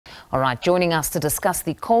All right, joining us to discuss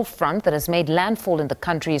the cold front that has made landfall in the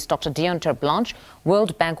country is Dr. Deon Terblanche,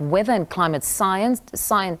 World Bank Weather and Climate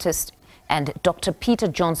Scientist, and Dr. Peter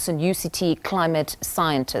Johnston, UCT Climate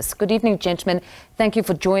Scientist. Good evening, gentlemen. Thank you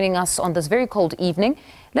for joining us on this very cold evening.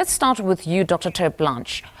 Let's start with you, Dr.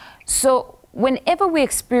 Terblanche. So, whenever we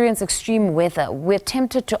experience extreme weather, we're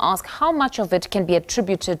tempted to ask how much of it can be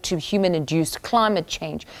attributed to human-induced climate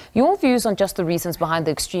change. Your views on just the reasons behind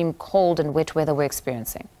the extreme cold and wet weather we're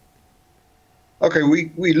experiencing? Okay,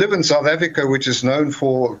 we live in South Africa, which is known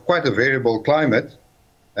for quite a variable climate.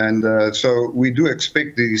 And so we do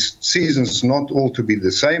expect these seasons not all to be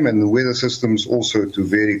the same, and the weather systems also to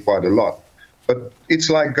vary quite a lot. But it's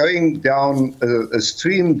like going down a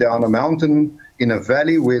stream, down a mountain in a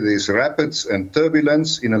valley where there's rapids and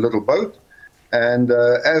turbulence in a little boat. And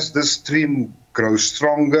as this stream grows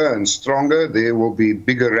stronger and stronger, there will be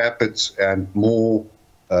bigger rapids and more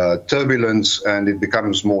turbulence, and it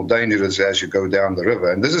becomes more dangerous as you go down the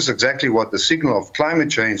river. And this is exactly what the signal of climate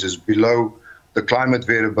change is below the climate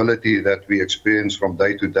variability that we experience from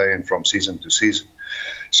day to day and from season to season.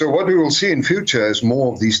 So what we will see in future is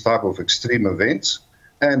more of these type of extreme events,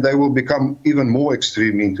 and they will become even more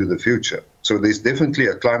extreme into the future. So there's definitely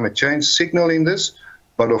a climate change signal in this,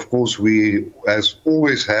 but of course we, as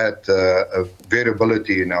always, had a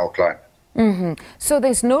variability in our climate. So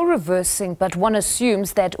there's no reversing, but one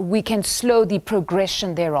assumes that we can slow the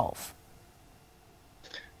progression thereof.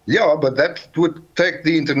 Yeah, but that would take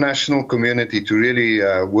the international community to really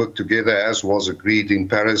work together, as was agreed in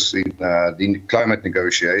Paris in the climate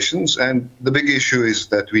negotiations. And the big issue is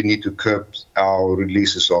that we need to curb our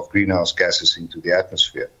releases of greenhouse gases into the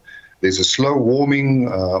atmosphere. There's a slow warming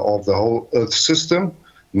of the whole Earth system.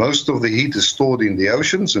 Most of the heat is stored in the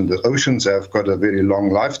oceans, and the oceans have got a very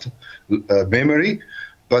long life memory.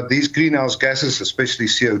 But these greenhouse gases, especially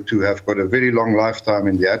CO2, have got a very long lifetime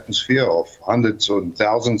in the atmosphere of hundreds or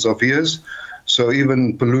thousands of years. So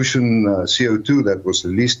even pollution, CO2 that was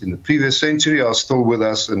released in the previous century are still with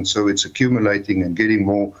us, and so it's accumulating and getting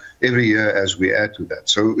more every year as we add to that.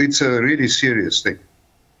 So it's a really serious thing.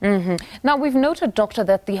 Now, we've noted, Doctor,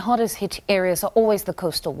 that the hardest hit areas are always the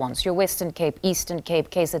coastal ones, your Western Cape, Eastern Cape,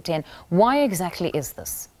 KZN. Why exactly is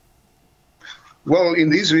this? Well, in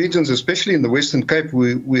these regions, especially in the Western Cape,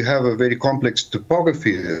 we have a very complex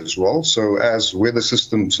topography as well. So as weather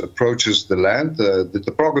systems approaches the land, the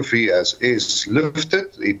topography as is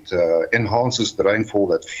lifted, it enhances the rainfall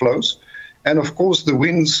that flows. And of course, the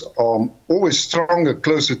winds are always stronger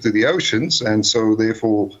closer to the oceans, and so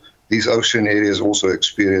therefore these ocean areas also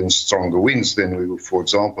experience stronger winds than we, for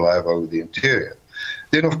example, have over the interior.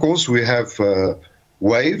 Then, of course, we have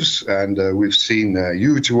waves, and we've seen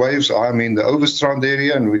huge waves. I'm in the Overstrand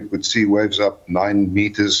area, and we could see waves up 9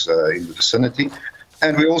 meters in the vicinity.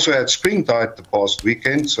 And we also had spring tide the past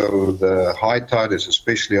weekend, so the high tide is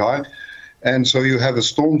especially high. And so you have a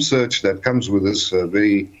storm surge that comes with this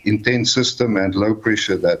very intense system and low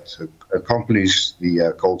pressure that accompanies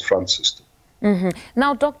the cold front system.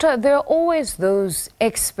 Now, Doctor, there are always those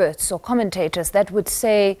experts or commentators that would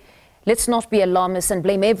say, let's not be alarmist and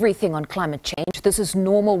blame everything on climate change. This is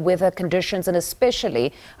normal weather conditions, and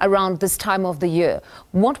especially around this time of the year.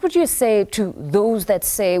 What would you say to those that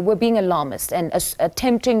say we're being alarmist and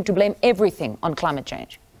attempting to blame everything on climate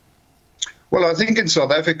change? Well, I think in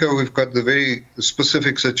South Africa, we've got the very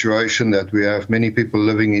specific situation that we have many people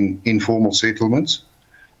living in informal settlements.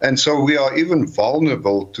 And so we are even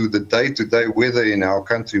vulnerable to the day-to-day weather in our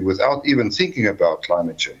country without even thinking about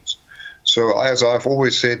climate change. So as I've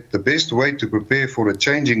always said, the best way to prepare for a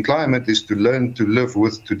changing climate is to learn to live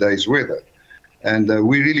with today's weather. And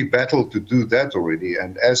we really battle to do that already.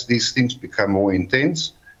 And as these things become more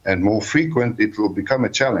intense and more frequent, it will become a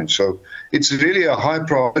challenge. So it's really a high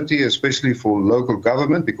priority, especially for local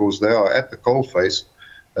government, because they are at the coalface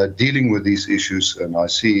dealing with these issues. And I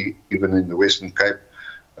see even in the Western Cape,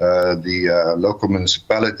 the local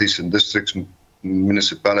municipalities and districts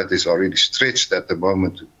municipalities are really stretched at the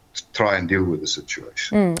moment to try and deal with the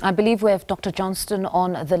situation. I believe we have Dr. Johnston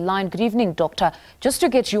on the line. Good evening, Doctor. Just to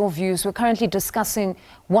get your views, we're currently discussing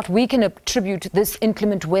what we can attribute this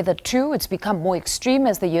inclement weather to. It's become more extreme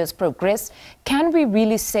as the years progress. Can we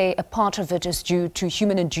really say a part of it is due to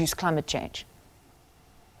human-induced climate change?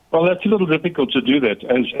 Well, that's a little difficult to do that,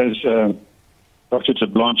 as Dr.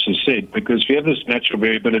 Terblanche has said, because we have this natural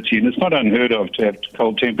variability, and it's not unheard of to have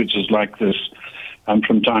cold temperatures like this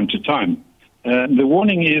from time to time. The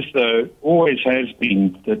warning is, though, always has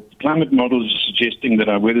been that climate models are suggesting that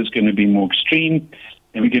our weather is going to be more extreme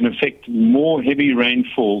and we can affect more heavy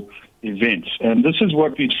rainfall events. And this is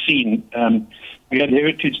what we've seen. We had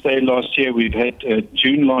Heritage Day last year, we've had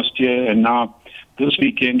June last year, and now this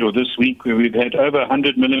weekend or this week where we've had over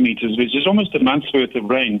 100 millimeters, which is almost a month's worth of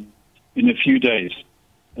rain in a few days.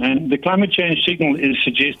 And the climate change signal is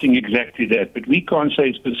suggesting exactly that. But we can't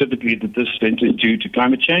say specifically that this event is due to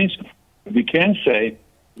climate change. But we can say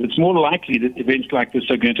that it's more likely that events like this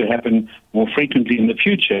are going to happen more frequently in the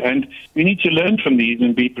future. And we need to learn from these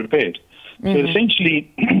and be prepared. So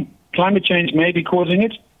essentially, climate change may be causing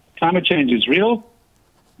it. Climate change is real.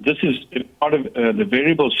 This is part of the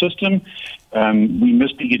variable system. We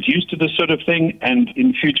must get used to this sort of thing, and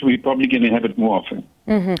in future we're probably going to have it more often.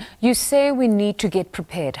 You say we need to get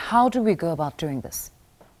prepared. How do we go about doing this?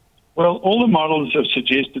 Well, all the models have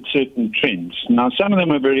suggested certain trends. Now, some of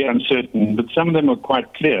them are very uncertain, but some of them are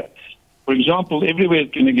quite clear. For example, everywhere is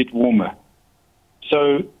going to get warmer.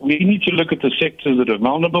 So we need to look at the sectors that are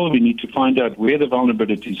vulnerable. We need to find out where the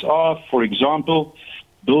vulnerabilities are. For example,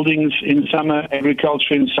 buildings in summer,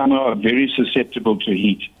 agriculture in summer are very susceptible to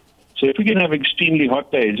heat. So if we're going to have extremely hot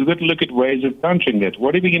days, we've got to look at ways of countering that.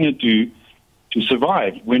 What are we going to do to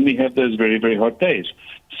survive when we have those very, very hot days?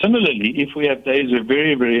 Similarly, if we have days of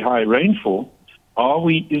very, very high rainfall,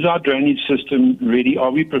 is our drainage system ready?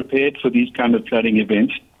 Are we prepared for these kind of flooding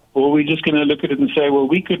events? Or are we just going to look at it and say, well,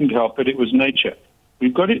 we couldn't help it, it was nature?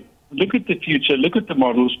 We've got to look at the future, look at the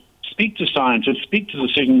models, speak to scientists, speak to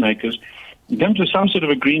decision makers, and come to some sort of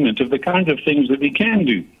agreement of the kind of things that we can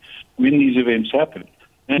do when these events happen.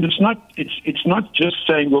 And it's not just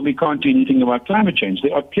saying, well, we can't do anything about climate change.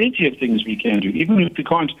 There are plenty of things we can do. Even if we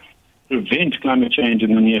can't prevent climate change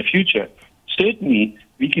in the near future, certainly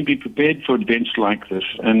we can be prepared for events like this.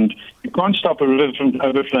 And you can't stop a river from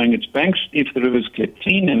overflowing its banks if the river is kept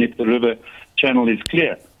clean and if the river channel is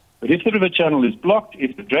clear. But if the river channel is blocked,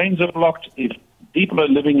 if the drains are blocked, if people are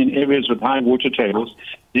living in areas with high water tables,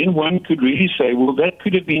 then one could really say, well, that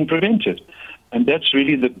could have been prevented. And that's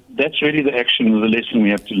really the action or the lesson we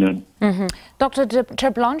have to learn. Dr.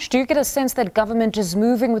 Terblanche, do you get a sense that government is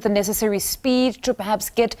moving with the necessary speed to perhaps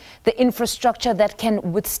get the infrastructure that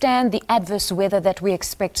can withstand the adverse weather that we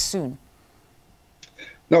expect soon?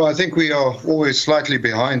 No, I think we are always slightly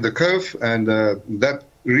behind the curve, and that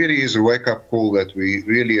really is a wake-up call that we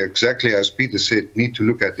really, exactly as Peter said, need to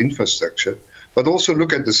look at infrastructure, but also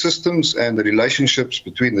look at the systems and the relationships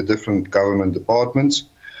between the different government departments,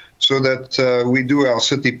 so that we do our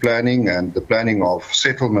city planning and the planning of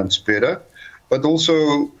settlements better. But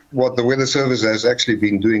also what the Weather Service has actually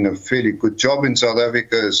been doing a fairly good job in South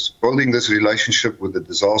Africa is building this relationship with the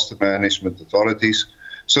disaster management authorities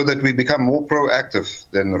so that we become more proactive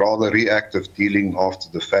than rather reactive dealing after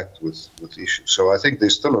the fact with issues. So I think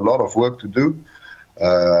there's still a lot of work to do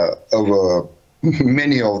over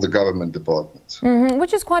many of the government departments.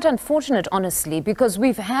 Which is quite unfortunate, honestly, because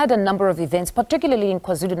we've had a number of events, particularly in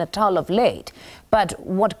KwaZulu-Natal of late. But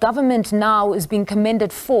what government now is being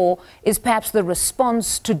commended for is perhaps the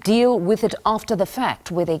response to deal with it after the fact,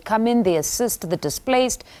 where they come in, they assist the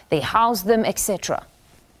displaced, they house them, etc.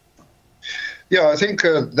 Yeah, I think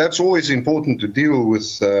that's always important to deal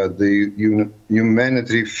with the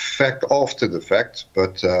humanitarian fact after the fact.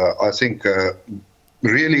 But I think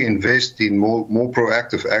really invest in more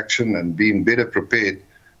proactive action and being better prepared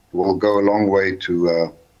will go a long way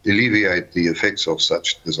to alleviate the effects of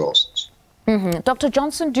such disasters. Dr.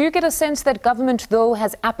 Johnston, do you get a sense that government, though,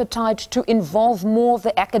 has appetite to involve more of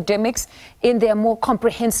the academics in their more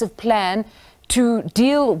comprehensive plan to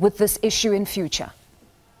deal with this issue in future?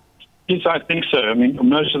 Yes, I think so. I mean,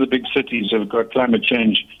 most of the big cities have got climate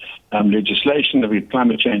change legislation, they've got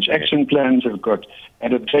climate change action plans, they've got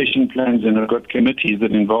adaptation plans, and they've got committees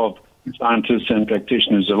that involve scientists and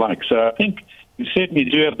practitioners alike. So I think we certainly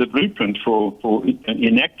do have the blueprint for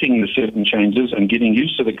enacting the certain changes and getting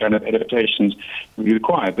used to the kind of adaptations we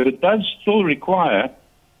require. But it does still require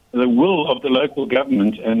the will of the local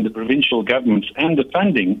government and the provincial governments and the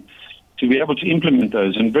funding to be able to implement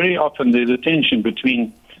those. And very often there's a tension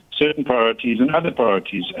between certain priorities and other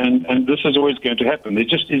priorities, and this is always going to happen. There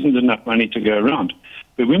just isn't enough money to go around.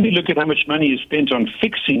 But when we look at how much money is spent on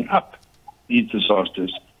fixing up these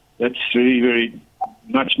disasters, that's very, very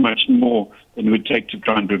much more than it would take to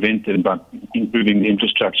try and prevent them by improving the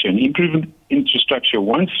infrastructure. And improving infrastructure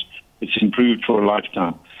once, it's improved for a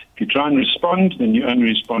lifetime. If you try and respond, then you're only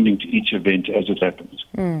responding to each event as it happens.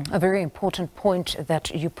 A very important point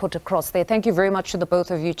that you put across there. Thank you very much to the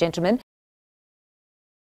both of you, gentlemen.